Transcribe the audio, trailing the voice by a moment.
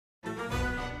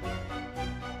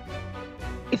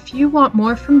If you want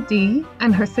more from Dee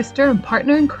and her sister and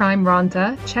partner in crime,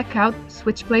 Rhonda, check out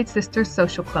Switchblade Sisters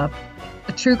Social Club,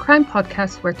 a true crime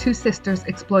podcast where two sisters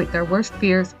exploit their worst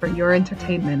fears for your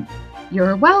entertainment.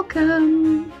 You're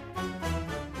welcome!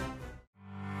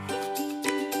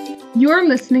 You're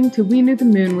listening to We Knew the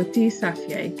Moon with Dee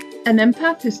Safier, an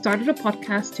empath who started a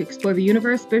podcast to explore the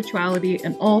universe, spirituality,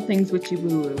 and all things witchy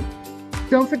woo-woo.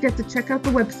 Don't forget to check out the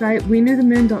website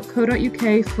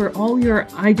weknewthemoon.co.uk for all your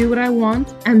I do what I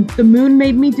want and the moon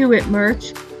made me do it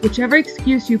merch, whichever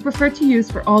excuse you prefer to use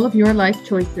for all of your life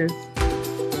choices.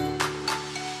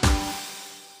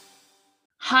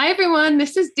 Hi everyone,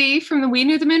 this is Dee from the We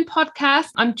Knew the Moon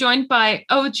podcast. I'm joined by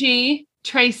OG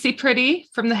Tracy Pretty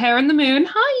from The Hare and the Moon.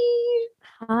 Hi!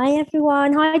 Hi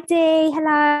everyone, hi Dee,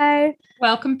 hello.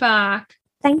 Welcome back.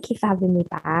 Thank you for having me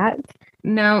back.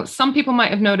 Now, some people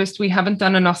might have noticed we haven't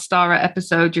done an Ostara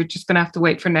episode. You're just going to have to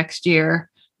wait for next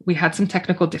year. We had some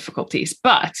technical difficulties,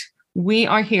 but we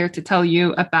are here to tell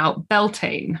you about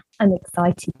Beltane. I'm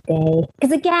excited, Dee.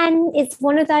 Because again, it's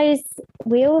one of those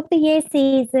Wheel of the Year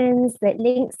seasons that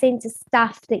links into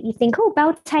stuff that you think, oh,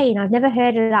 Beltane, I've never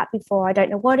heard of that before. I don't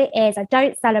know what it is. I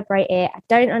don't celebrate it. I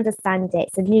don't understand it.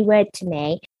 It's a new word to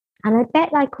me. And I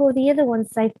bet like all the other ones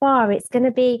so far, it's going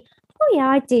to be, oh yeah,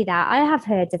 I do that. I have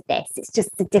heard of this. It's just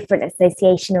a different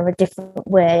association or a different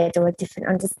word or a different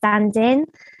understanding.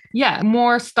 Yeah,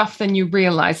 more stuff than you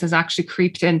realize has actually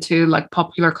creeped into like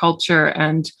popular culture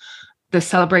and the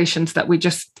celebrations that we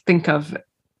just think of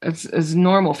as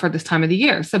normal for this time of the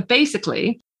year. So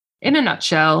basically, in a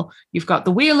nutshell, you've got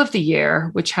the Wheel of the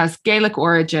Year, which has Gaelic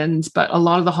origins, but a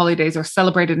lot of the holidays are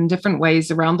celebrated in different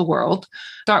ways around the world.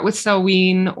 Start with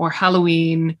Samhain or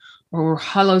Halloween, or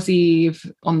Hallows Eve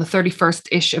on the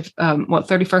 31st-ish of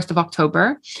 31st of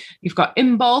October. You've got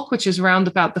Imbolc, which is around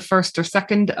about the 1st or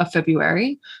 2nd of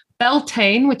February.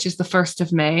 Beltane, which is the 1st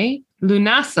of May.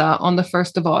 Lunasa on the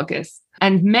 1st of August.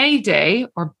 And May Day,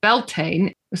 or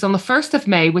Beltane, is on the 1st of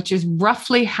May, which is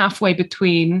roughly halfway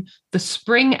between the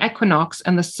spring equinox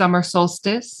and the summer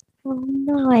solstice. Oh,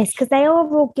 nice, because they are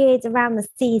all geared around the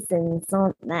seasons,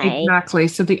 aren't they? Exactly.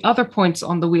 So the other points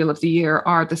on the Wheel of the Year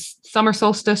are the summer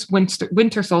solstice,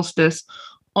 winter solstice,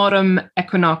 autumn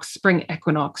equinox, spring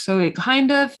equinox. So it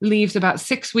kind of leaves about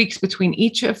 6 weeks between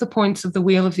each of the points of the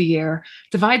Wheel of the Year,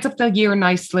 divides up the year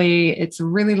nicely. It's a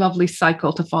really lovely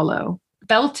cycle to follow.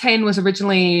 Beltane was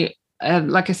originally,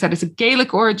 like I said, it's a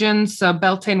Gaelic origin. So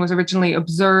Beltane was originally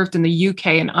observed in the UK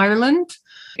and Ireland.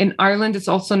 In Ireland, it's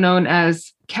also known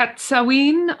as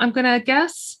Ketsamhain, I'm going to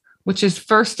guess, which is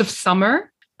 1st of summer,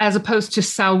 as opposed to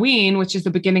Samhain, which is the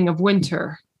beginning of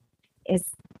winter. It's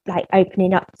like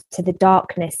opening up to the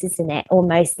darkness, isn't it?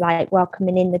 Almost like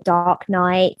welcoming in the dark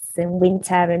nights and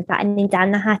winter and battening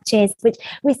down the hatches, which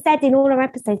we said in all our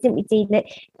episodes, didn't we, Dee, that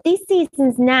these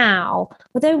seasons now,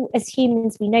 although as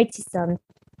humans we notice them,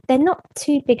 they're not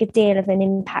too big a deal of an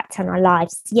impact on our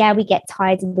lives. Yeah, we get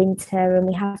tired in winter and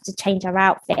we have to change our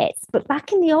outfits. But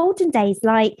back in the olden days,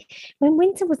 like when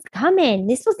winter was coming,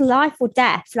 this was life or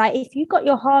death. Like if you got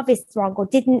your harvest wrong or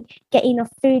didn't get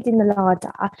enough food in the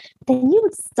larder, then you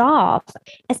would starve,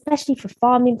 especially for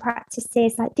farming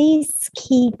practices. Like these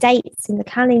key dates in the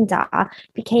calendar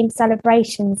became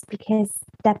celebrations because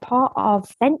they're part of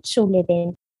sensual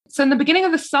living. So in the beginning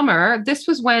of the summer, this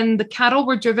was when the cattle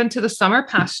were driven to the summer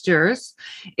pastures.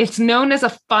 It's known as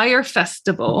a fire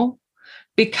festival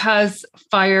because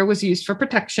fire was used for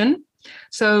protection.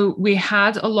 So we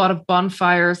had a lot of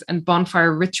bonfires and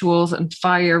bonfire rituals and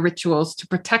fire rituals to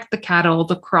protect the cattle,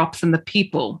 the crops, and the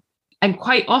people. And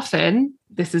quite often,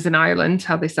 this is in Ireland,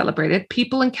 how they celebrate it,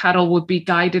 people and cattle would be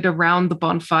guided around the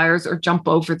bonfires or jump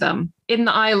over them. In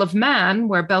the Isle of Man,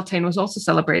 where Beltane was also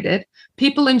celebrated,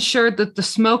 people ensured that the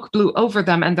smoke blew over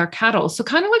them and their cattle. So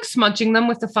kind of like smudging them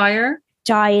with the fire.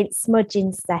 Giant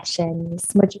smudging session,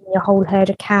 smudging your whole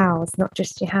herd of cows, not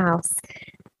just your house.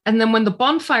 And then when the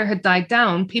bonfire had died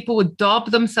down, people would daub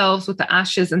themselves with the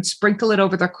ashes and sprinkle it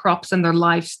over their crops and their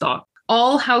livestock.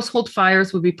 All household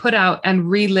fires would be put out and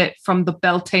relit from the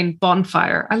Beltane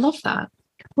bonfire. I love that.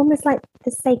 Almost like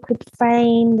the sacred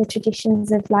flame, the traditions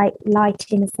of like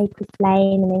lighting a sacred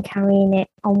flame and then carrying it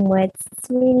onwards. It's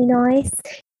really nice.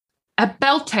 At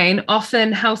Beltane,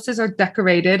 often houses are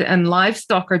decorated and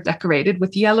livestock are decorated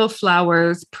with yellow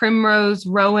flowers, primrose,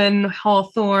 rowan,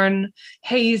 hawthorn,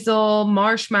 hazel,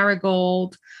 marsh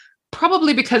marigold,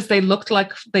 probably because they looked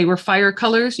like they were fire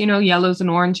colors, you know, yellows and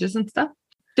oranges and stuff.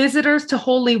 Visitors to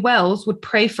holy wells would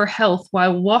pray for health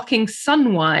while walking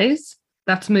sunwise,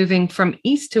 that's moving from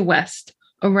east to west,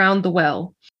 around the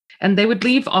well. And they would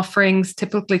leave offerings,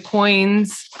 typically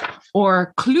coins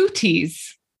or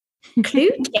clooties.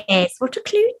 Cluties. What are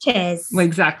cluties? Well,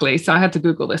 exactly. So I had to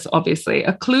Google this, obviously.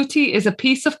 A clutie is a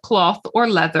piece of cloth or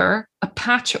leather, a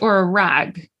patch or a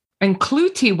rag. And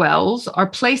clutie wells are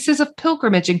places of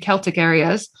pilgrimage in Celtic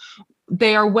areas.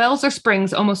 They are wells or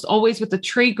springs, almost always with a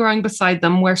tree growing beside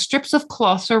them, where strips of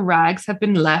cloths or rags have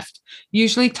been left,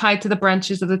 usually tied to the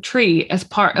branches of the tree as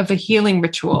part of a healing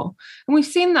ritual. And we've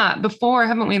seen that before,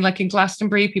 haven't we? Like in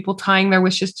Glastonbury, people tying their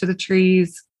wishes to the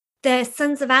trees. The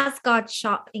Sons of Asgard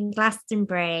shop in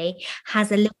Glastonbury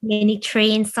has a little mini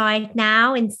tree inside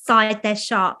their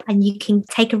shop, and you can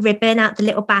take a ribbon out the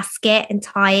little basket and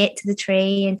tie it to the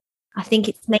tree. And I think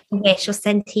it's make a wish or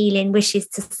send healing wishes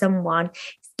to someone.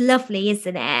 It's lovely,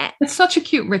 isn't it? It's such a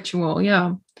cute ritual,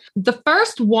 yeah. The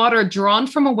first water drawn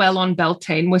from a well on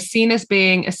Beltane was seen as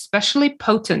being especially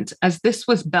potent, as this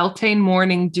was Beltane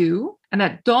morning dew. And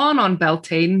at dawn on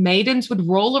Beltane, maidens would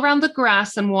roll around the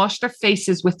grass and wash their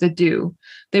faces with the dew.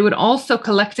 They would also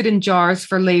collect it in jars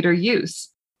for later use.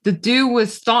 The dew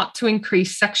was thought to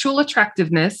increase sexual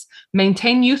attractiveness,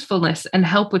 maintain youthfulness, and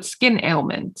help with skin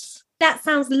ailments. That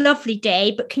sounds lovely,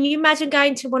 Dee, but can you imagine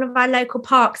going to one of our local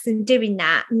parks and doing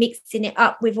that, mixing it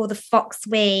up with all the fox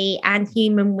wee and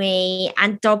human wee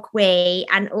and dog wee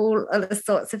and all other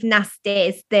sorts of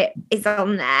nasties that is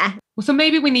on there? Well, so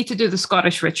maybe we need to do the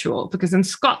Scottish ritual, because in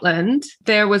Scotland,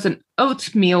 there was an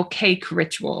oatmeal cake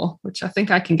ritual, which I think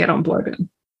I can get on board in.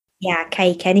 Yeah,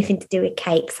 cake. Anything to do with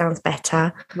cake sounds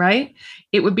better. Right?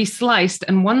 It would be sliced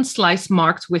and one slice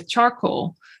marked with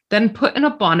charcoal, then put in a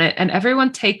bonnet, and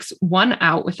everyone takes one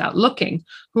out without looking.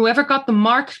 Whoever got the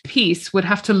marked piece would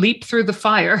have to leap through the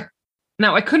fire.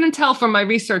 Now, I couldn't tell from my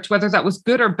research whether that was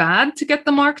good or bad to get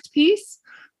the marked piece,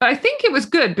 but I think it was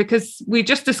good because we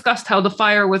just discussed how the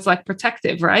fire was like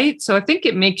protective, right? So I think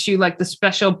it makes you like the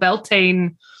special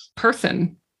Beltane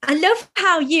person. I love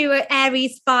how you at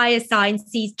Aries fire sign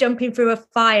sees jumping through a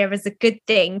fire as a good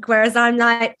thing, whereas I'm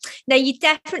like, no, you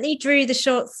definitely drew the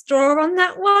short straw on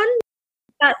that one.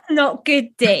 That's not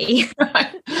good, Dee.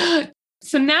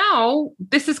 So now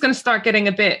this is going to start getting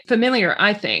a bit familiar,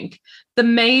 I think. The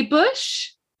May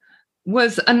bush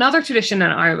was another tradition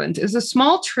in Ireland. It was a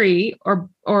small tree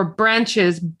or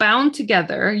branches bound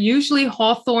together, usually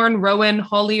hawthorn, rowan,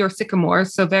 holly, or sycamore.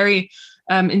 So very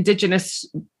indigenous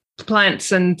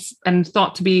plants and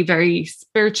thought to be very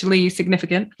spiritually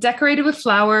significant, decorated with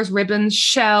flowers, ribbons,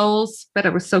 shells. But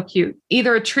it was so cute.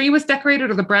 Either a tree was decorated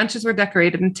or the branches were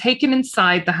decorated and taken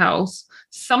inside the house.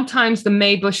 Sometimes the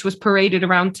May bush was paraded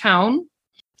around town.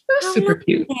 It was super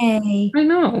cute. I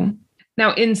know.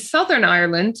 Now in Southern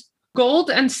Ireland,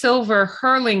 gold and silver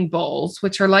hurling balls,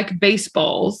 which are like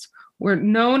baseballs, were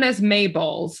known as May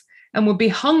balls and would be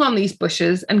hung on these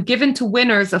bushes and given to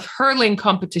winners of hurling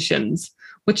competitions,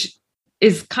 which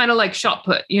is kind of like shot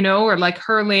put, or like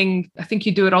hurling. I think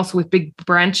you do it also with big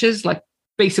branches, like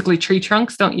basically tree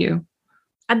trunks, don't you?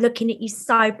 I'm looking at you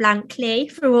so blankly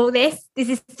through all this. This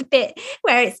is the bit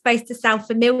where it's supposed to sound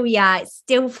familiar. It's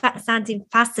still sounding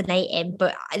fascinating,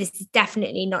 but this is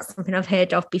definitely not something I've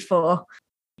heard of before.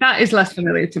 That is less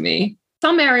familiar to me.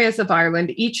 Some areas of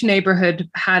Ireland, each neighborhood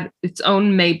had its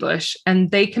own Maybush, and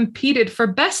they competed for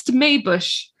best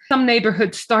Maybush. Some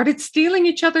neighborhoods started stealing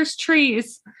each other's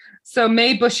trees. So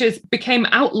Maybushes became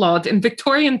outlawed in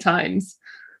Victorian times,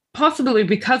 possibly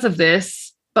because of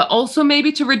this, but also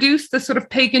maybe to reduce the sort of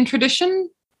pagan tradition.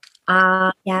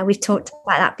 Yeah, we've talked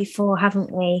about that before,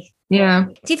 haven't we? Yeah.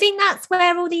 Do you think that's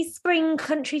where all these spring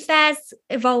country fairs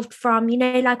evolved from?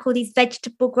 Like all these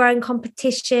vegetable growing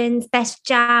competitions, best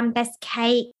jam, best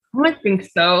cake? I think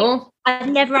so. I've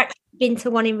never actually been to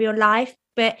one in real life,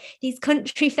 but these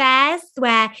country fairs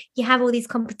where you have all these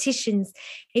competitions,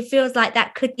 it feels like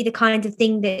that could be the kind of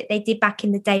thing that they did back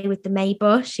in the day with the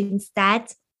Maybush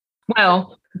instead.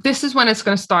 Well, this is when it's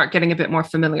going to start getting a bit more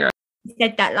familiar. You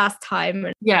said that last time.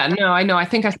 Yeah, no, I know. I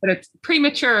think I said it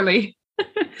prematurely.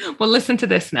 Well, listen to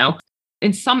this now.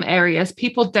 In some areas,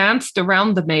 people danced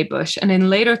around the Maybush, and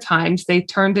in later times, they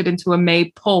turned it into a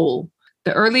Maypole.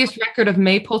 The earliest record of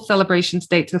Maypole celebrations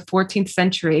date to the 14th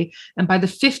century, and by the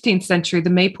 15th century,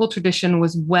 the Maypole tradition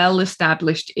was well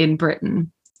established in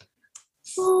Britain.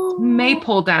 Oh.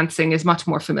 Maypole dancing is much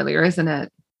more familiar, isn't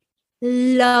it?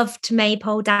 Loved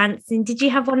Maypole dancing. Did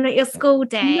you have one at your school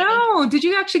day? No. Did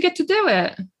you actually get to do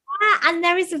it? Yeah, and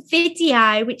there is a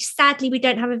video, which sadly we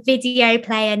don't have a video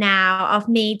player now, of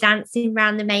me dancing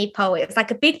around the Maypole. It was like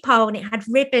a big pole and it had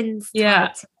ribbons.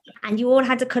 Yeah. And you all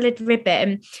had a coloured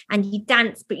ribbon and you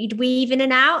danced, but you'd weave in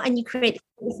and out and you create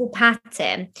a little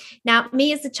pattern. Now,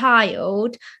 me as a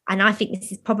child, and I think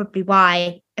this is probably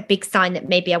why a big sign that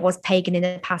maybe I was pagan in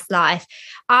a past life,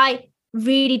 I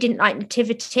Really didn't like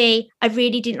nativity. I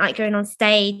really didn't like going on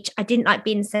stage. I didn't like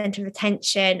being the center of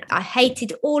attention. I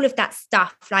hated all of that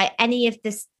stuff, like any of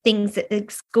the things that the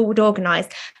school would organize.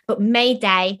 But May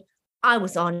Day, I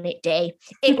was on it, Dee.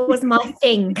 It was my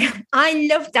thing. I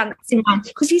love dancing around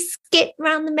because you skip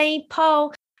around the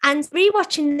maypole. And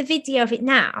rewatching the video of it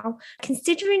now,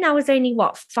 considering I was only,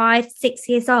 5, 6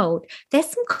 years old, there's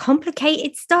some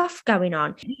complicated stuff going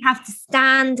on. You have to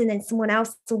stand and then someone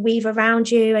else will weave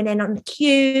around you, and then on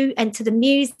cue and to the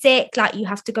music, like you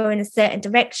have to go in a certain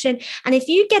direction. And if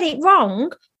you get it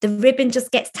wrong, the ribbon just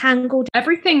gets tangled.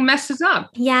 Everything messes up.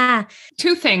 Yeah.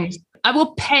 2 things. I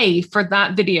will pay for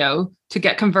that video to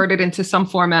get converted into some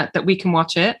format that we can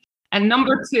watch it. And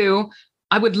number 2,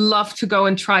 I would love to go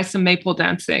and try some maypole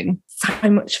dancing. So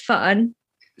much fun.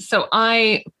 So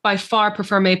I by far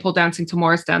prefer maypole dancing to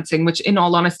Morris dancing, which in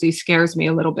all honesty scares me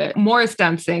a little bit. Morris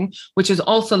dancing, which is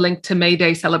also linked to May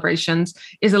Day celebrations,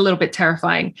 is a little bit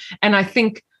terrifying. And I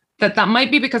think that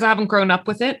might be because I haven't grown up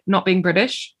with it, not being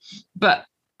British. But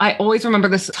I always remember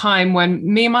this time when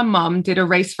me and my mum did a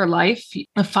race for life,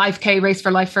 a 5K race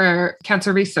for life for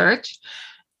cancer research.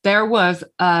 There was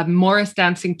a Morris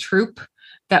dancing troupe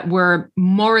that were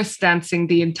Morris dancing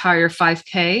the entire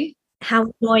 5K. How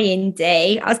annoying,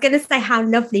 Dee. I was going to say how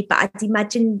lovely, but I'd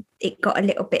imagine it got a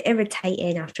little bit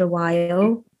irritating after a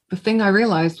while. The thing I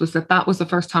realized was that was the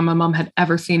first time my mum had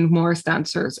ever seen Morris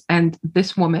dancers. And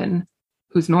this woman,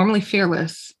 who's normally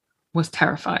fearless, was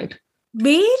terrified.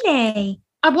 Really?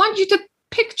 I want you to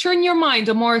picture in your mind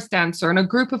a Morris dancer and a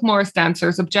group of Morris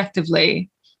dancers objectively.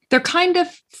 They're kind of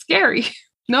scary,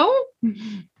 no?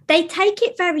 They take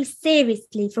it very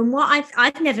seriously. From what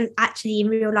I've never actually in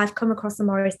real life come across a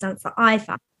Morris dancer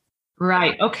either.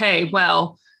 Right. Okay.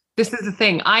 Well, this is the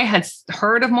thing. I had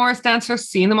heard of Morris dancers,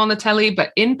 seen them on the telly,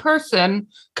 but in person,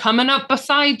 coming up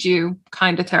beside you,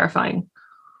 kind of terrifying.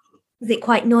 Was it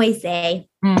quite noisy?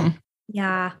 Mm.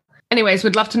 Yeah. Anyways,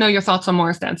 we'd love to know your thoughts on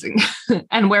Morris dancing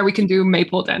and where we can do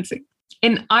maypole dancing.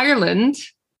 In Ireland,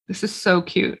 this is so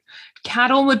cute.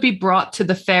 Cattle would be brought to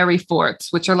the fairy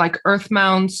forts, which are like earth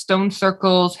mounds, stone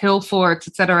circles, hill forts,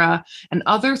 etc., and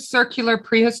other circular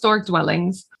prehistoric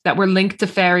dwellings that were linked to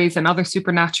fairies and other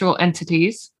supernatural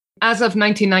entities. As of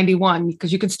 1991,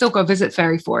 because you can still go visit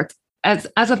fairy forts, as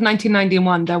of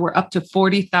 1991, there were up to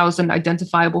 40,000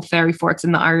 identifiable fairy forts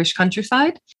in the Irish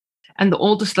countryside, and the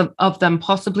oldest of them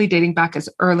possibly dating back as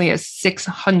early as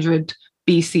 600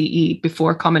 BCE,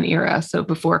 before Common Era, so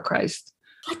before Christ.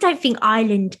 I don't think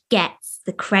Ireland gets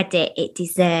the credit it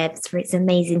deserves for its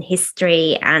amazing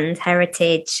history and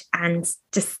heritage and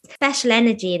just special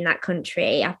energy in that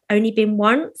country. I've only been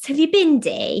once. Have you been,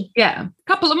 Dee? Yeah, a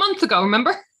couple of months ago,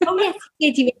 remember? Oh, yes,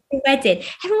 you did. You went to the wedding.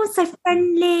 Everyone's so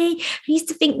friendly. I used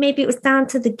to think maybe it was down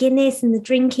to the Guinness and the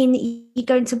drinking that you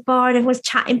go into a bar and everyone's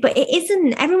chatting, but it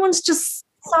isn't. Everyone's just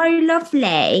so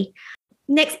lovely.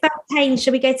 Next Beltane,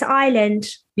 shall we go to Ireland?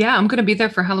 Yeah, I'm going to be there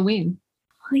for Halloween.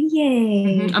 Oh, yeah.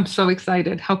 Mm-hmm. I'm so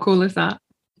excited. How cool is that?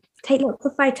 Take lots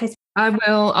of photos. I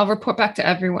will. I'll report back to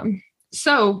everyone.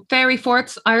 So, fairy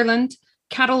forts, Ireland,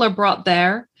 cattle are brought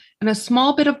there, and a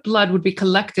small bit of blood would be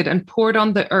collected and poured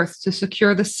on the earth to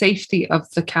secure the safety of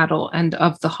the cattle and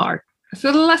of the heart. It's a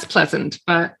little less pleasant,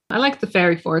 but I like the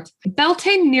fairy forts.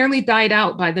 Beltane nearly died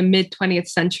out by the mid-20th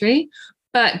century,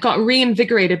 but got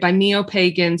reinvigorated by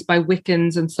neo-pagans, by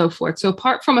Wiccans, and so forth. So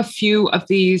apart from a few of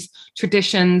these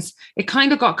traditions, it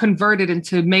kind of got converted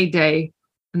into May Day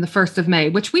and the 1st of May,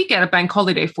 which we get a bank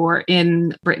holiday for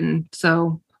in Britain.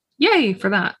 So yay for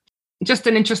that. Just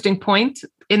an interesting point.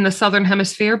 In the Southern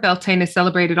Hemisphere, Beltane is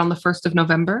celebrated on the 1st of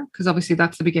November, because obviously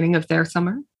that's the beginning of their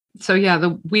summer. So yeah, the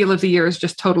wheel of the year is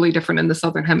just totally different in the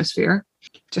Southern Hemisphere.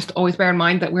 Just always bear in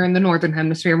mind that we're in the Northern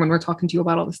Hemisphere when we're talking to you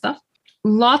about all this stuff.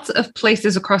 Lots of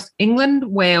places across England,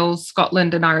 Wales,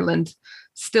 Scotland, and Ireland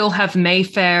still have May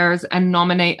fairs and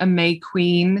nominate a May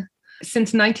Queen.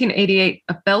 Since 1988,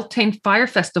 a Beltane Fire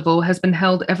Festival has been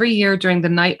held every year during the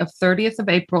night of 30th of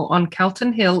April on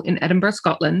Calton Hill in Edinburgh,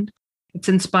 Scotland. It's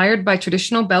inspired by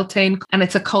traditional Beltane, and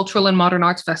it's a cultural and modern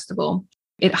arts festival.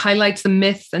 It highlights the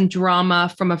myth and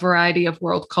drama from a variety of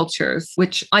world cultures,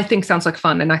 which I think sounds like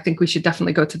fun. And I think we should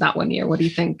definitely go to that one year. What do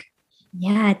you think?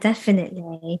 Yeah,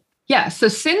 definitely. Yeah. So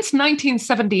since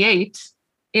 1978,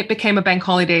 it became a bank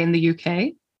holiday in the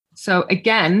UK. So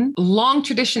again, long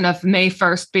tradition of May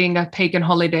 1st being a pagan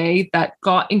holiday that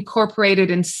got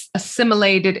incorporated and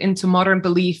assimilated into modern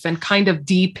belief and kind of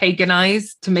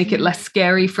de-paganized to make it less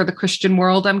scary for the Christian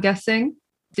world, I'm guessing.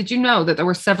 Did you know that there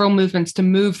were several movements to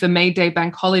move the May Day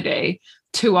bank holiday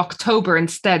to October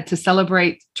instead to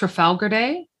celebrate Trafalgar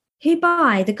Day? Who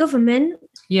by? The government?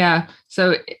 Yeah.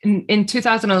 So in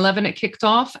 2011, it kicked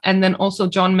off. And then also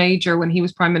John Major, when he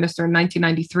was prime minister in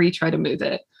 1993, tried to move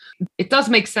it. It does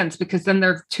make sense because then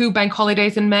there are 2 bank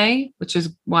holidays in May, which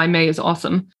is why May is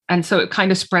awesome. And so it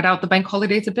kind of spread out the bank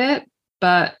holidays a bit.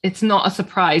 But it's not a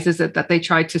surprise, is it, that they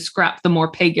tried to scrap the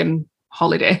more pagan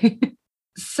holiday?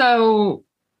 So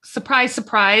surprise,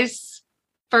 surprise.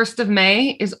 1st of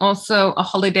May is also a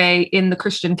holiday in the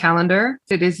Christian calendar.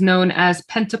 It is known as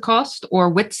Pentecost or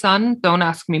Whitsun. Don't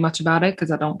ask me much about it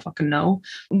because I don't fucking know.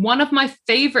 One of my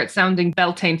favorite sounding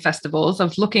Beltane festivals, I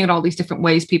was looking at all these different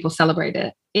ways people celebrate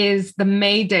it, is the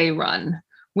May Day Run,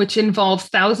 which involves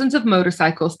thousands of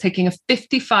motorcycles taking a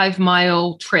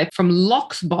 55-mile trip from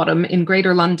Loxbottom in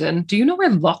Greater London. Do you know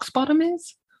where Loxbottom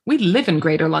is? We live in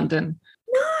Greater London.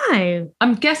 No.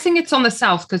 I'm guessing it's on the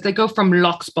south because they go from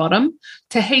Loxbottom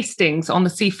to Hastings on the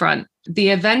seafront. The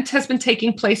event has been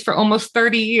taking place for almost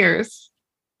 30 years.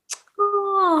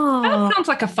 Oh. That sounds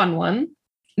like a fun one.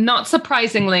 Not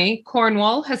surprisingly,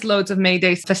 Cornwall has loads of May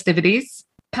Day festivities.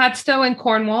 Padstow in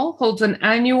Cornwall holds an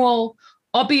annual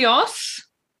Obios,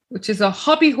 which is a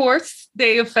hobby horse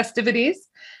day of festivities.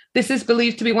 This is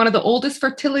believed to be one of the oldest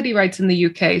fertility rites in the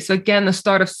UK. So again, the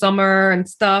start of summer and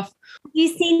stuff. Have you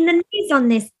seen the news on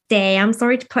this day? I'm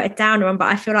sorry to put a downer on, but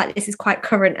I feel like this is quite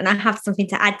current and I have something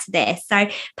to add to this. So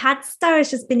Padstow has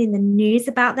just been in the news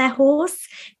about their horse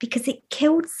because it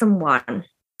killed someone.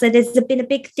 So there's been a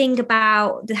big thing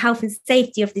about the health and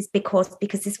safety of this big horse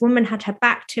because this woman had her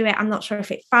back to it. I'm not sure if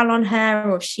it fell on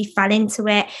her or if she fell into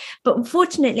it. But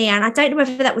unfortunately, and I don't know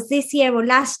whether that was this year or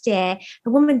last year, a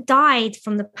woman died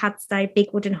from the Padstow big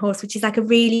wooden horse, which is like a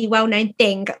really well-known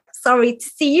thing. Sorry to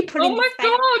see you pulling. Oh my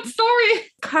God,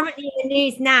 sorry. Currently in the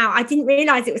news now. I didn't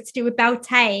realise it was to do with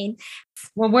Beltane.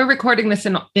 Well, we're recording this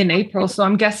in April, so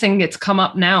I'm guessing it's come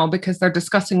up now because they're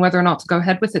discussing whether or not to go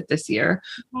ahead with it this year.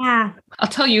 Yeah. I'll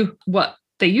tell you what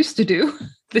they used to do.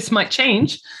 This might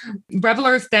change.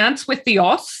 Revelers dance with the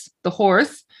os, the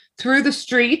horse, through the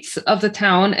streets of the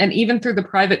town and even through the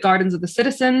private gardens of the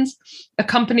citizens,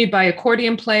 accompanied by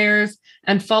accordion players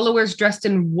and followers dressed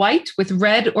in white with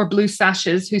red or blue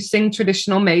sashes who sing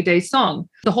traditional May Day song.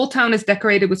 The whole town is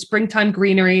decorated with springtime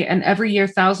greenery, and every year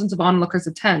thousands of onlookers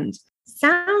attend.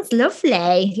 Sounds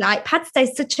lovely. Like Padstow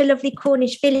is such a lovely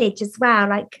Cornish village as well.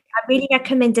 Like I really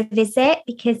recommend a visit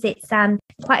because it's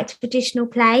quite a traditional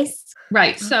place.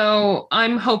 Right. So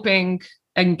I'm hoping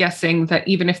and guessing that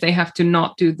even if they have to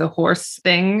not do the horse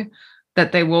thing,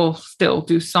 that they will still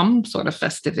do some sort of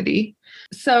festivity.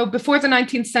 So before the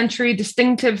 19th century,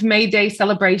 distinctive May Day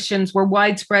celebrations were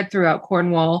widespread throughout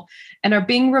Cornwall and are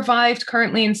being revived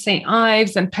currently in St.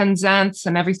 Ives and Penzance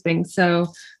and everything.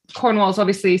 So Cornwall is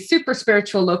obviously a super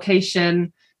spiritual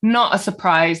location. Not a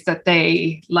surprise that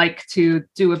they like to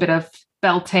do a bit of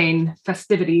Beltane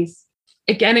festivities.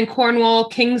 Again, in Cornwall,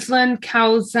 Kingsland,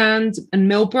 Cowsand, and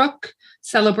Millbrook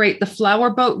celebrate the flower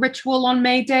boat ritual on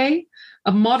May Day.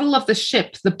 A model of the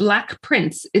ship, the Black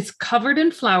Prince, is covered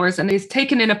in flowers and is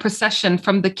taken in a procession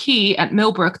from the quay at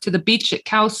Millbrook to the beach at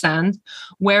Cowsand,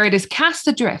 where it is cast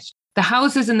adrift. The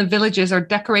houses in the villages are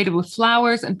decorated with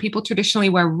flowers and people traditionally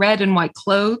wear red and white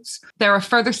clothes. There are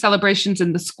further celebrations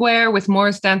in the square with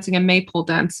Morris dancing and maypole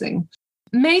dancing.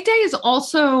 May Day is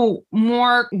also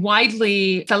more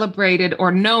widely celebrated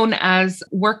or known as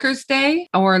Workers' Day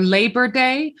or Labor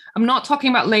Day. I'm not talking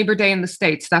about Labor Day in the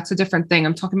States. That's a different thing.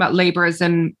 I'm talking about labor as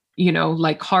in,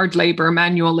 like hard labor,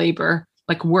 manual labor,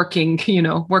 like working,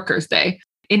 Workers' Day.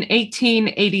 In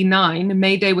 1889,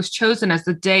 May Day was chosen as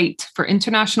the date for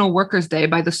International Workers' Day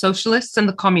by the socialists and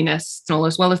the communists,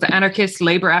 as well as the anarchists,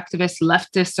 labor activists,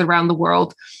 leftists around the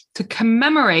world, to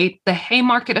commemorate the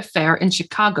Haymarket Affair in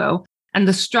Chicago and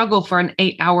the struggle for an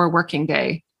 8-hour working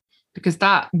day, because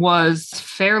that was a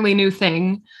fairly new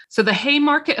thing. So the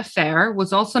Haymarket Affair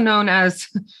was also known as,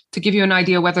 to give you an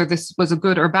idea whether this was a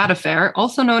good or bad affair,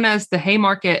 also known as the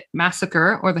Haymarket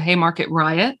Massacre or the Haymarket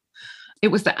Riot. It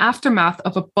was the aftermath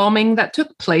of a bombing that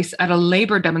took place at a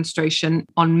labor demonstration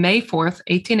on May 4th,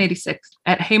 1886,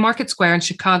 at Haymarket Square in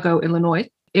Chicago, Illinois.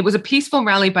 It was a peaceful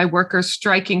rally by workers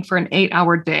striking for an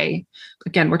 8-hour day.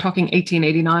 Again, we're talking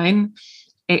 1889.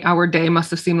 8-hour day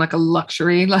must have seemed like a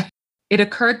luxury. It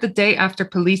occurred the day after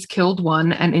police killed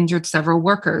one and injured several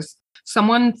workers.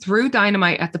 Someone threw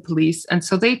dynamite at the police, and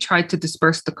so they tried to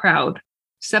disperse the crowd.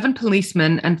 7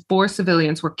 policemen and 4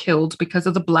 civilians were killed because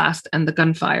of the blast and the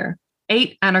gunfire.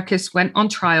 8 anarchists went on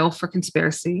trial for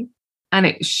conspiracy, and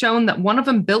it's shown that one of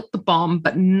them built the bomb,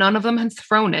 but none of them had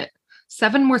thrown it.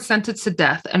 7 were sentenced to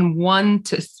death and 1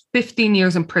 to 15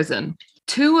 years in prison.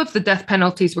 2 of the death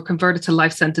penalties were converted to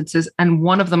life sentences, and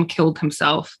 1 of them killed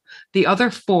himself. The other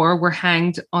 4 were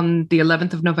hanged on the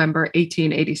 11th of November,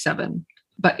 1887.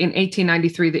 But in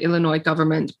 1893, the Illinois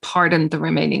government pardoned the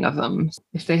remaining of them.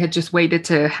 If they had just waited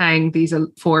to hang these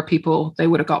 4 people, they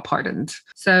would have got pardoned.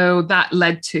 So that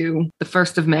led to the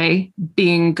 1st of May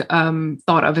being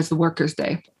thought of as the Workers'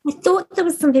 Day. I thought there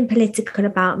was something political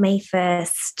about May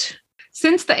 1st.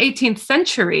 Since the 18th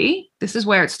century, this is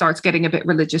where it starts getting a bit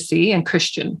religious-y and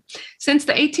Christian. Since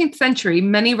the 18th century,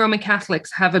 many Roman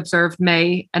Catholics have observed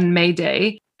May and May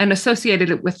Day and associated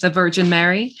it with the Virgin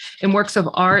Mary. In works of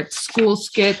art, school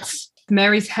skits,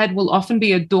 Mary's head will often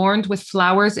be adorned with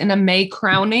flowers in a May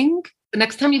crowning. The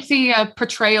next time you see a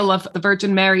portrayal of the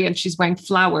Virgin Mary and she's wearing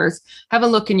flowers, have a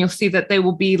look and you'll see that they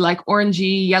will be like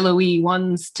orangey, yellowy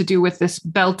ones to do with this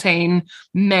Beltane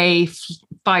May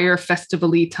fire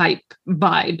festival-y type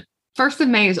vibe. 1st of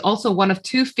May is also one of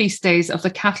 2 feast days of the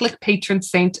Catholic patron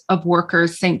saint of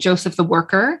workers, St. Joseph the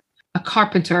Worker, a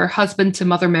carpenter, husband to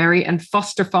Mother Mary, and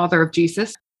foster father of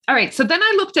Jesus. All right, so then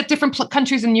I looked at different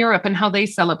countries in Europe and how they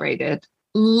celebrated.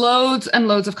 Loads and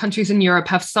loads of countries in Europe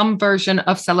have some version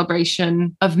of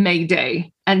celebration of May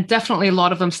Day. And definitely a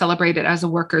lot of them celebrate it as a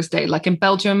Workers' Day. Like in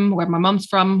Belgium, where my mom's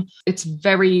from, it's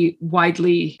very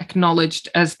widely acknowledged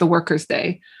as the Workers'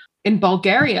 Day. In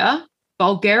Bulgaria,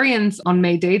 Bulgarians on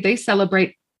May Day, they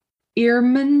celebrate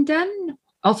Irmenden,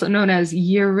 also known as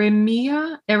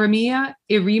Irima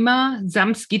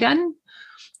Zamskiden.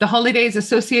 The holiday is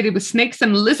associated with snakes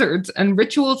and lizards, and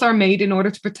rituals are made in order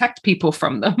to protect people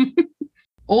from them.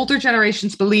 Older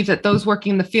generations believe that those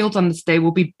working in the fields on this day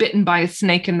will be bitten by a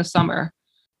snake in the summer.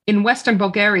 In Western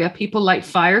Bulgaria, people light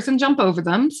fires and jump over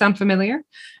them, sound familiar,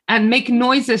 and make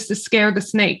noises to scare the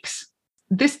snakes.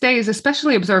 This day is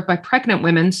especially observed by pregnant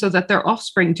women so that their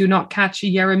offspring do not catch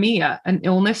Yeremia, an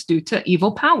illness due to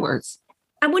evil powers.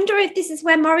 I wonder if this is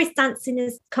where Morris dancing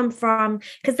has come from,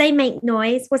 because they make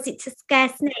noise. Was it to scare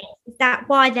snakes? Is that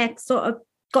why they're sort of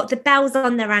got the bells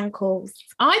on their ankles?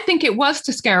 I think it was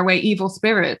to scare away evil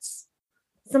spirits.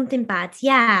 Something bad,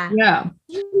 yeah. Yeah.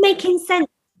 Making sense,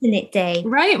 isn't it, Dee?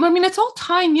 Right. I mean, it's all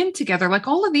tying in together. Like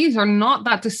all of these are not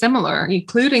that dissimilar,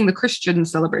 including the Christian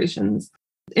celebrations.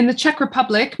 In the Czech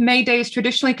Republic, May Day is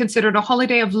traditionally considered a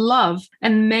holiday of love,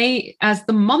 and May as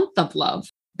the month of love.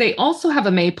 They also have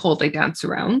a maypole they dance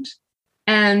around.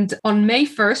 And on May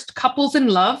 1st, couples in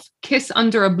love kiss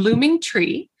under a blooming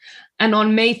tree. And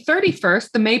on May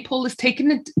 31st, the maypole is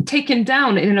taken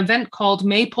down in an event called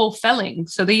Maypole Felling.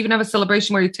 So they even have a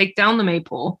celebration where you take down the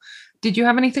maypole. Did you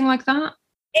have anything like that?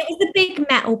 It was a big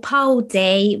metal pole,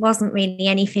 Dee. It wasn't really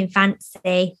anything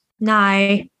fancy.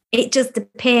 No, it just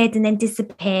appeared and then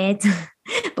disappeared.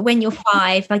 But when you're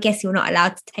 5, I guess you're not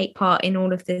allowed to take part in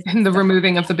all of this. In the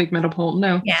removing of the big metal pole,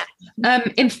 no. Yeah.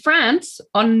 In France,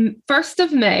 on 1st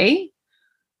of May,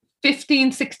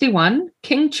 1561,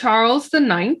 King Charles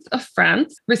IX of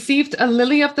France received a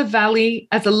lily of the valley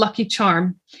as a lucky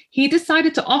charm. He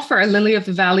decided to offer a lily of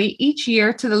the valley each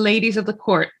year to the ladies of the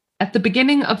court. At the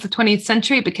beginning of the 20th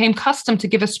century, it became custom to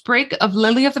give a sprig of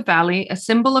lily of the valley, a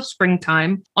symbol of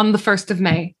springtime, on the 1st of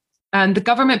May. And the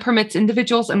government permits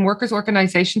individuals and workers'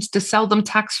 organizations to sell them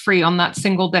tax-free on that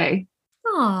single day.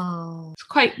 Oh. It's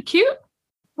quite cute.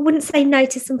 I wouldn't say no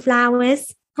to some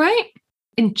flowers. Right?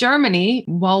 In Germany,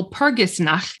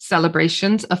 Walpurgisnacht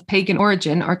celebrations of pagan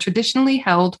origin are traditionally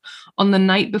held on the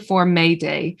night before May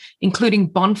Day, including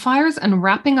bonfires and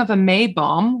wrapping of a May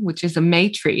bomb, which is a May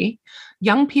tree.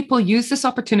 Young people use this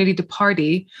opportunity to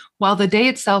party, while the day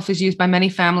itself is used by many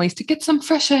families to get some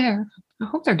fresh air. I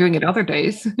hope they're doing it other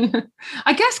days.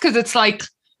 I guess because it's like,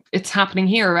 it's happening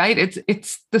here, right?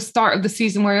 It's the start of the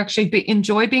season where you actually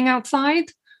enjoy being outside.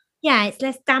 Yeah, it's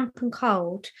less damp and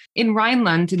cold. In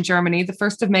Rhineland in Germany, the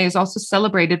 1st of May is also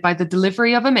celebrated by the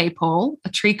delivery of a maypole, a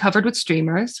tree covered with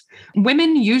streamers.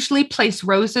 Women usually place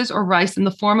roses or rice in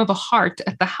the form of a heart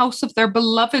at the house of their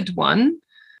beloved one.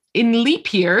 In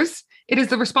leap years, it is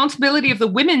the responsibility of the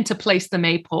women to place the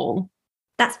maypole.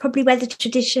 That's probably where the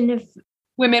tradition of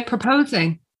women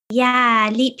proposing. Yeah,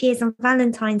 leap years on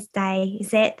Valentine's Day,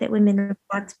 is it, that women are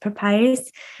allowed to propose?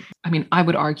 I mean, I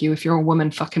would argue if you're a woman,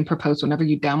 fucking propose whenever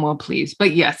you damn well please.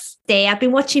 But yes. I've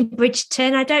been watching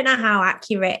Bridgerton. I don't know how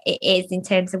accurate it is in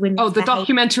terms of women. Oh, the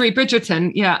documentary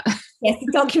Bridgerton, yeah. Yes,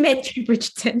 the documentary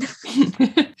Bridgerton.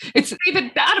 It's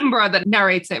David Attenborough that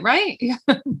narrates it, right?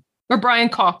 Or Brian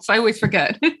Cox, I always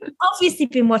forget. Obviously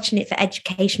been watching it for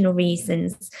educational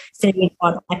reasons. Series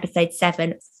 1, episode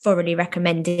 7. Thoroughly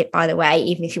recommend it, by the way.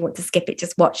 Even if you want to skip it,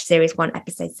 just watch series 1,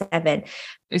 episode 7.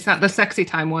 Is that the sexy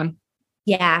time one?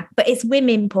 Yeah, but it's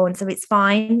women porn, so it's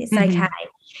fine. It's okay.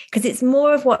 Because it's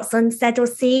more of what's unsaid or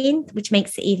seen, which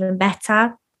makes it even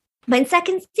better. But in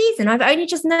second season, I've only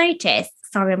just noticed,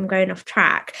 sorry, I'm going off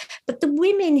track, but the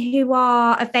women who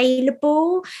are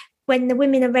available, when the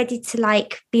women are ready to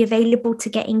like be available to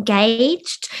get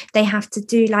engaged, they have to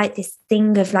do like this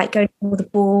thing of like going to all the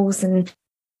balls and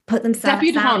put themselves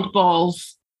debutante out.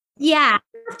 balls. Yeah,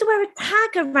 they have to wear a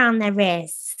tag around their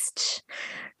wrist.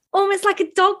 Almost like a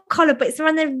dog collar, but it's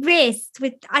around their wrist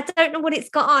with, I don't know what it's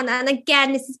got on. And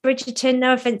again, this is Bridgerton.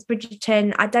 No offense,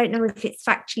 Bridgerton. I don't know if it's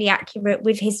factually accurate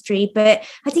with history, but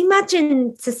I'd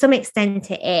imagine to some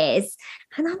extent it is.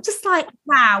 And I'm just like,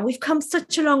 wow, we've come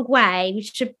such a long way. We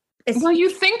should. Well, you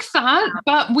think that,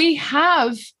 but we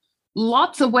have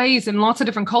lots of ways in lots of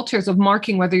different cultures of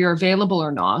marking whether you're available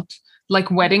or not,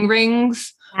 like wedding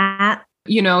rings,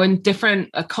 you know, in different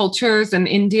cultures in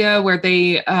India where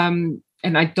they,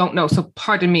 and I don't know, so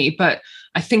pardon me, but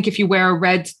I think if you wear a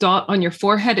red dot on your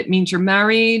forehead, it means you're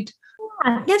married.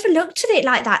 I've never looked at it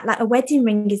like that. Like a wedding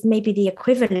ring is maybe the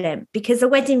equivalent, because a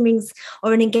wedding ring's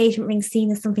or an engagement ring seen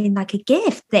as something like a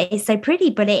gift that is so pretty,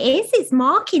 but it's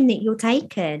marking that you're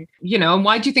taken. You know, and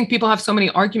why do you think people have so many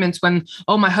arguments when,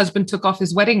 oh, my husband took off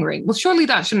his wedding ring? Well, surely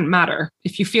that shouldn't matter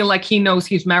if you feel like he knows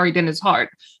he's married in his heart.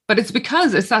 But it's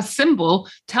because it's that symbol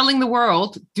telling the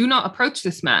world, do not approach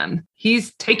this man.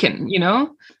 He's taken, you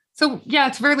know? So yeah,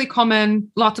 it's very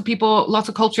common. Lots of people, lots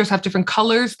of cultures have different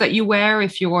colors that you wear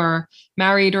if you're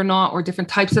married or not, or different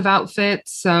types of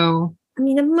outfits. So I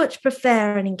mean, I much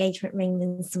prefer an engagement ring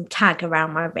than some tag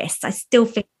around my wrist. I still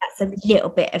think that's a little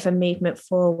bit of a movement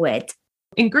forward.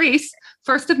 In Greece,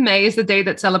 1st of May is the day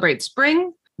that celebrates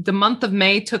spring. The month of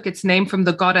May took its name from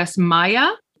the goddess Maya,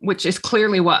 which is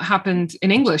clearly what happened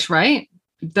in English, right?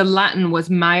 The Latin was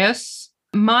Maius.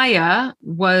 Maya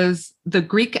was the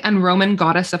Greek and Roman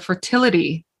goddess of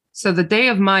fertility. So the day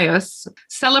of Maius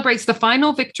celebrates the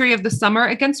final victory of the summer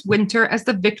against winter as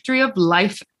the victory of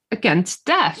life against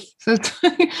death. So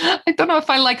I don't know if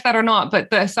I like that or not,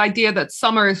 but this idea that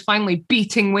summer is finally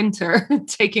beating winter,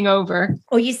 taking over.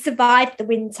 Or you survived the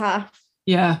winter.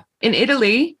 Yeah. In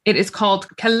Italy, it is called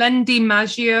Calendi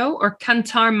Maggio or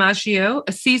Cantar Maggio,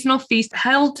 a seasonal feast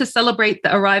held to celebrate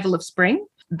the arrival of spring.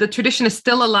 The tradition is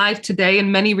still alive today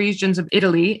in many regions of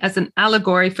Italy as an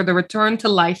allegory for the return to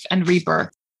life and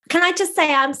rebirth. Can I just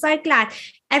say, I'm so glad.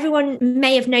 Everyone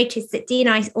may have noticed that Dee and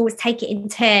I always take it in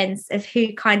turns of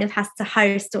who kind of has to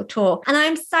host or talk. And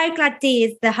I'm so glad Dee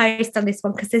is the host on this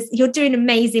one, because you're doing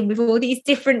amazing with all these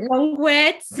different long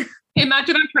words.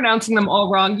 Imagine I'm pronouncing them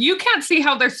all wrong. You can't see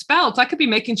how they're spelled. I could be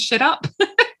making shit up.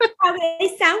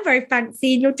 They sound very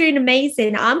fancy and you're doing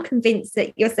amazing. I'm convinced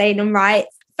that you're saying them right.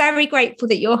 Very grateful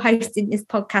that you're hosting this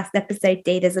podcast episode,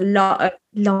 Dee. There's a lot of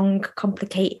long,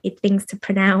 complicated things to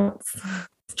pronounce.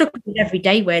 Struggle with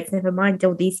everyday words, never mind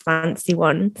all these fancy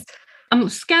ones. I'm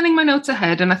scanning my notes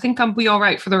ahead and I think I'll be all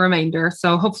right for the remainder.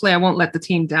 So hopefully I won't let the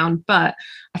team down. But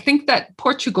I think that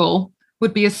Portugal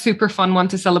would be a super fun one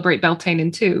to celebrate Beltane in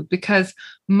too, because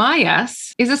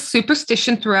Maias is a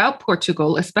superstition throughout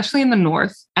Portugal, especially in the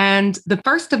north. And the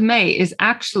 1st of May is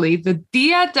actually the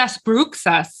Dia das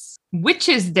Bruxas,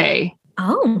 Witches' Day.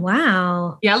 Oh,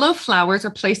 wow. Yellow flowers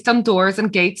are placed on doors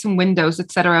and gates and windows,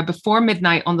 etc., before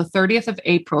midnight on the 30th of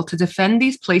April to defend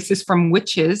these places from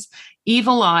witches,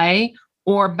 evil eye,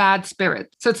 or bad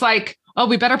spirits. So it's like, oh,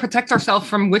 we better protect ourselves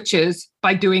from witches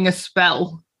by doing a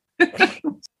spell.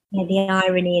 Yeah, the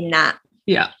irony in that.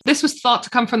 Yeah. This was thought to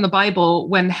come from the Bible.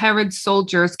 When Herod's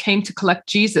soldiers came to collect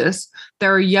Jesus,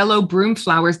 there are yellow broom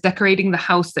flowers decorating the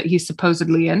house that he's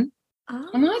supposedly in. Oh.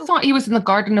 And I thought he was in the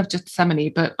Garden of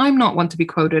Gethsemane, but I'm not one to be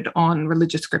quoted on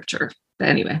religious scripture. But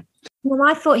anyway. Well,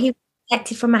 I thought he was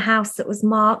protected from a house that was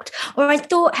marked, or I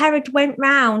thought Herod went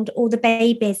round all the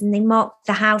babies and they marked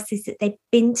the houses that they'd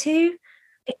been to.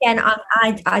 Again,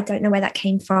 I don't know where that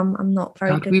came from. I'm not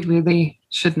very good. We really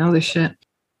should know this shit.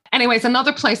 Anyways,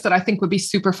 another place that I think would be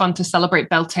super fun to celebrate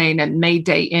Beltane and May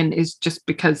Day in is just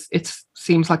because it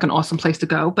seems like an awesome place to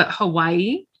go, but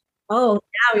Hawaii. Oh,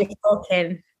 now you're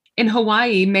talking. In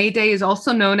Hawaii, May Day is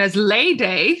also known as Lei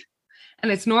Day,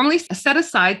 and it's normally set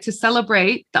aside to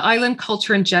celebrate the island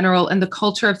culture in general and the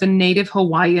culture of the native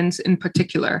Hawaiians in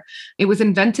particular. It was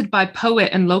invented by poet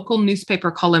and local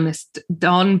newspaper columnist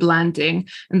Don Blanding,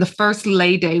 and the first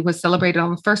Lei Day was celebrated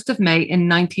on the 1st of May in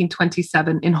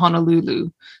 1927 in Honolulu.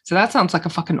 So that sounds like a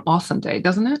fucking awesome day,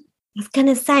 doesn't it? I was going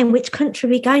to say, which country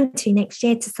are we going to next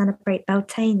year to celebrate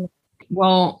Beltane?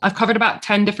 Well, I've covered about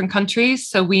 10 different countries,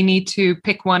 so we need to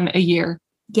pick one a year.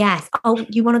 Yes. Oh,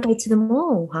 you want to go to them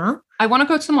all, huh? I want to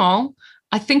go to them all.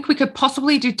 I think we could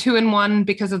possibly do 2 in 1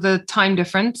 because of the time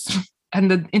difference. and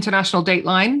the international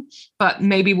dateline, but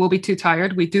maybe we'll be too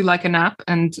tired. We do like a nap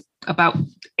and about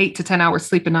 8 to 10 hours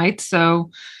sleep a night.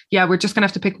 So yeah, we're just going to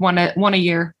have to pick one a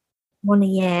year. One a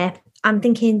year. I'm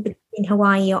thinking between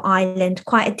Hawaii or Ireland,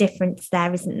 quite a difference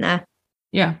there, isn't there?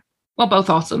 Yeah. Well, both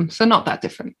awesome. So not that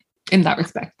different in that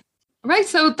respect. Right.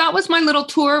 So that was my little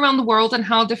tour around the world and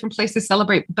how different places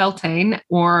celebrate Beltane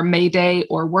or May Day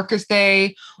or Workers'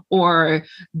 Day or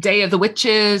Day of the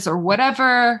Witches or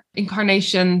whatever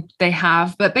incarnation they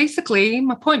have. But basically,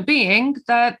 my point being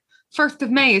that 1st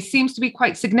of May seems to be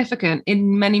quite significant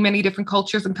in many, many different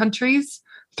cultures and countries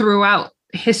throughout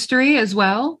history as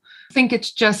well. I think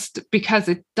it's just because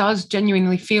it does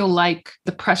genuinely feel like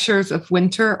the pressures of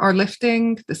winter are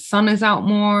lifting. The sun is out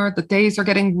more. The days are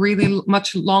getting really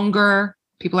much longer.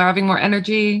 People are having more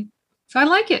energy. So I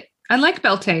like it. I like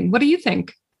Beltane. What do you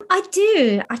think? I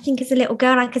do. I think as a little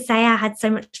girl, like I say, I had so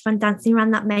much fun dancing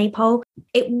around that maypole.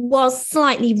 It was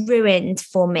slightly ruined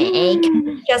for me. Can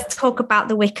we just talk about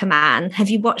The Wicker Man? Have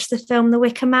you watched the film The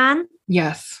Wicker Man?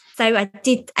 Yes. So I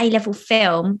did A-level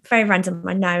film, very random,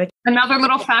 I know. Another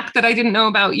little fact that I didn't know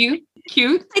about you.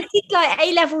 Cute. I did like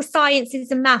A-level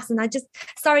sciences and maths, and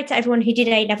sorry to everyone who did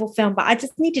A-level film, but I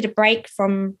just needed a break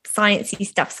from sciencey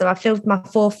stuff. So I filled my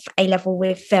 4th A-level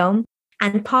with film.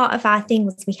 And part of our thing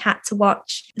was we had to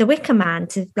watch The Wicker Man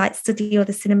to like study all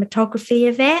the cinematography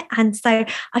of it. And so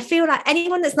I feel like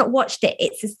anyone that's not watched it,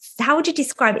 how would you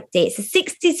describe it, Dee? It's a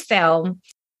 60s film.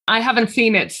 I haven't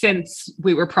seen it since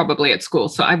we were probably at school,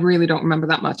 so I really don't remember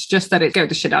that much, just that it scared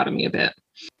the shit out of me a bit.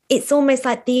 It's almost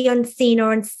like the unseen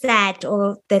or unsaid,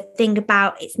 or the thing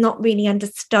about it's not really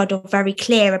understood or very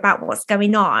clear about what's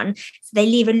going on. So they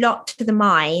leave a lot to the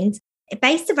mind.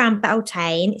 Based around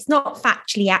Beltane, it's not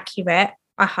factually accurate,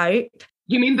 I hope.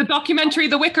 You mean the documentary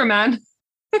The Wicker Man?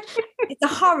 It's a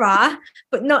horror,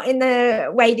 but not in the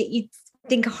way that you'd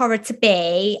think a horror to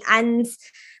be. And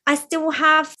I still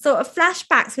have sort of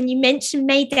flashbacks when you mentioned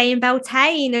May Day and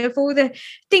Beltane of all the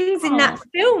things in that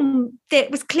film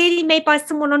that was clearly made by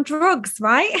someone on drugs,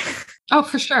 right? Oh,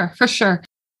 for sure. For sure.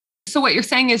 So what you're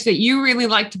saying is that you really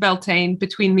liked Beltane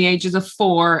between the ages of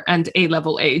 4 and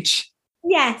A-level age.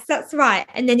 Yes, that's right.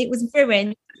 And then it was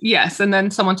ruined. Yes. And then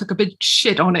someone took a big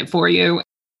shit on it for you.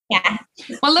 Yeah.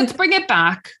 Well, let's bring it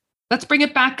back. Let's bring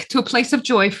it back to a place of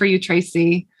joy for you,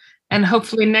 Tracy. And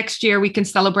hopefully next year we can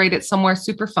celebrate it somewhere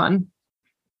super fun.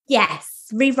 Yes,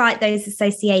 rewrite those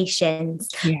associations.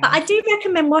 Yeah. But I do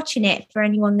recommend watching it for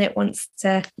anyone that wants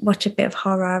to watch a bit of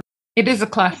horror. It is a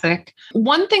classic.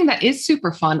 One thing that is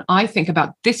super fun, I think,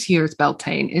 about this year's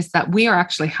Beltane is that we are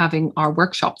actually having our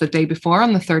workshop the day before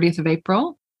on the 30th of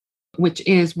April, which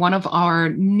is one of our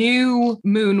new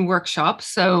moon workshops.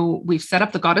 So we've set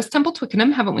up the Goddess Temple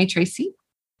Twickenham, haven't we, Tracy?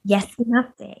 Yes, we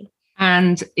have.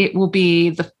 And it will be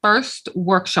the first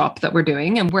workshop that we're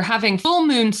doing. And we're having full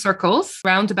moon circles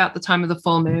around about the time of the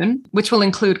full moon, which will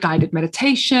include guided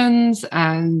meditations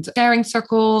and sharing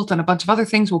circles and a bunch of other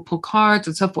things. We'll pull cards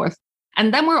and so forth.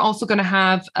 And then we're also going to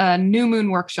have a new moon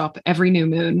workshop every new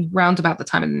moon, round about the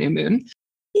time of the new moon.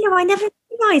 You know, I never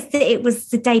realised that it was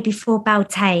the day before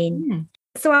Beltane.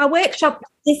 So our workshop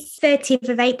this 30th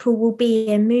of April will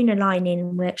be a moon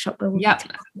aligning workshop where we'll be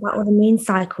talking about all the moon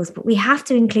cycles, but we have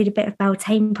to include a bit of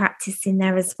Beltane practice in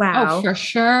there as well. Oh, for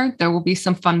sure. There will be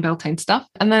some fun Beltane stuff.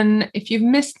 And then if you've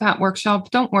missed that workshop,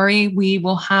 don't worry. We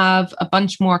will have a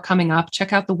bunch more coming up.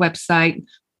 Check out the website,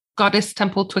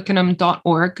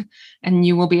 goddesstempletwickenham.org, and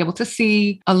you will be able to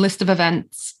see a list of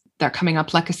events that are coming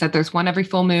up. Like I said, there's one every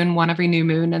full moon, one every new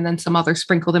moon, and then some others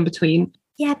sprinkled in between.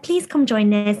 Yeah, please come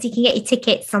join us. You can get your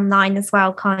tickets online as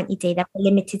well, can't you, Dee? They're for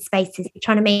limited spaces. We're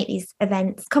trying to make these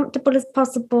events comfortable as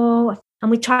possible.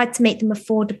 And we tried to make them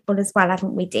affordable as well,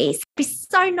 haven't we, Dee? So it'd be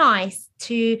so nice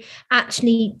to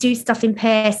actually do stuff in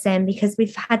person, because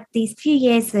we've had these few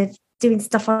years of doing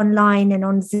stuff online and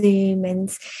on Zoom.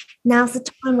 And now's the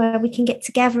time where we can get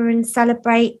together and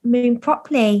celebrate moon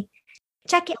properly.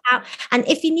 Check it out. And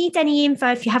if you need any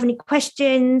info, if you have any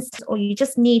questions, or you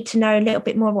just need to know a little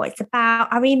bit more what it's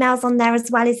about, our email's on there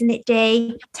as well, isn't it,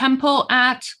 Dee?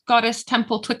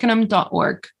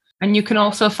 temple@goddesstempletwickenham.org. And you can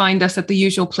also find us at the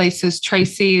usual places.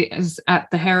 Tracy is at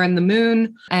The Hare and the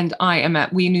Moon, and I am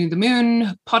at We Knew the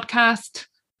Moon podcast.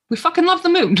 We fucking love the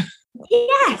moon.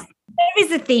 Yes, there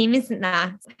is a theme, isn't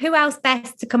there? Who else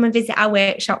best to come and visit our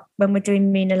workshop when we're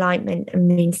doing moon alignment and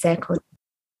moon circles?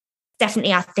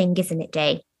 Definitely our thing, isn't it,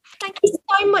 Dee? Thank you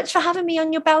so much for having me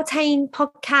on your Beltane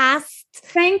podcast.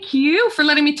 Thank you for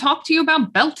letting me talk to you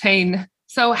about Beltane.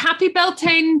 So happy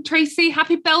Beltane, Tracy.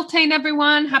 Happy Beltane,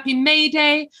 everyone. Happy May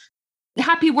Day.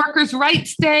 Happy Workers'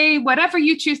 Rights Day. Whatever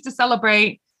you choose to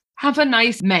celebrate, have a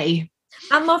nice May.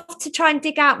 I'm off to try and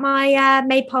dig out my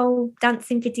maypole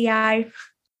dancing video.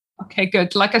 Okay,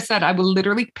 good. Like I said, I will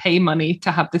literally pay money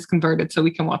to have this converted so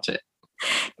we can watch it.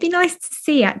 Be nice to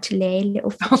see, actually.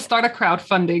 I'll start a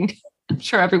crowdfunding. I'm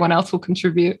sure everyone else will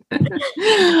contribute.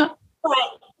 Right.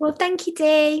 Well, thank you,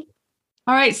 Dee.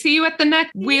 All right. See you at the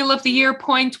next Wheel of the Year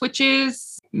point, which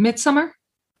is Midsummer.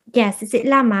 Yes. Is it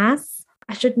Lamas?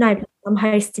 I should know, but I'm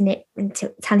hosting it and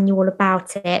telling you all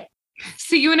about it.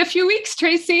 See you in a few weeks,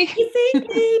 Tracy.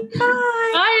 Bye.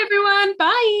 Bye, everyone.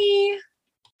 Bye.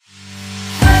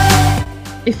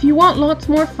 If you want lots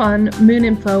more fun, moon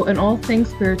info, and all things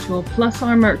spiritual, plus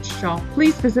our merch shop,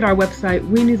 please visit our website,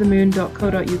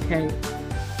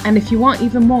 weknewthemoon.co.uk. And if you want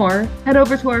even more, head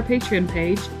over to our Patreon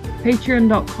page,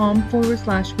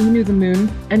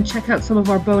 patreon.com/weknewthemoon, and check out some of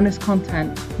our bonus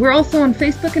content. We're also on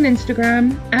Facebook and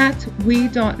Instagram at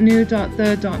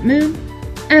we.new.the.moon,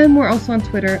 and we're also on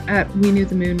Twitter at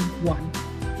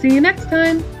weknewthemoon1. See you next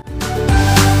time!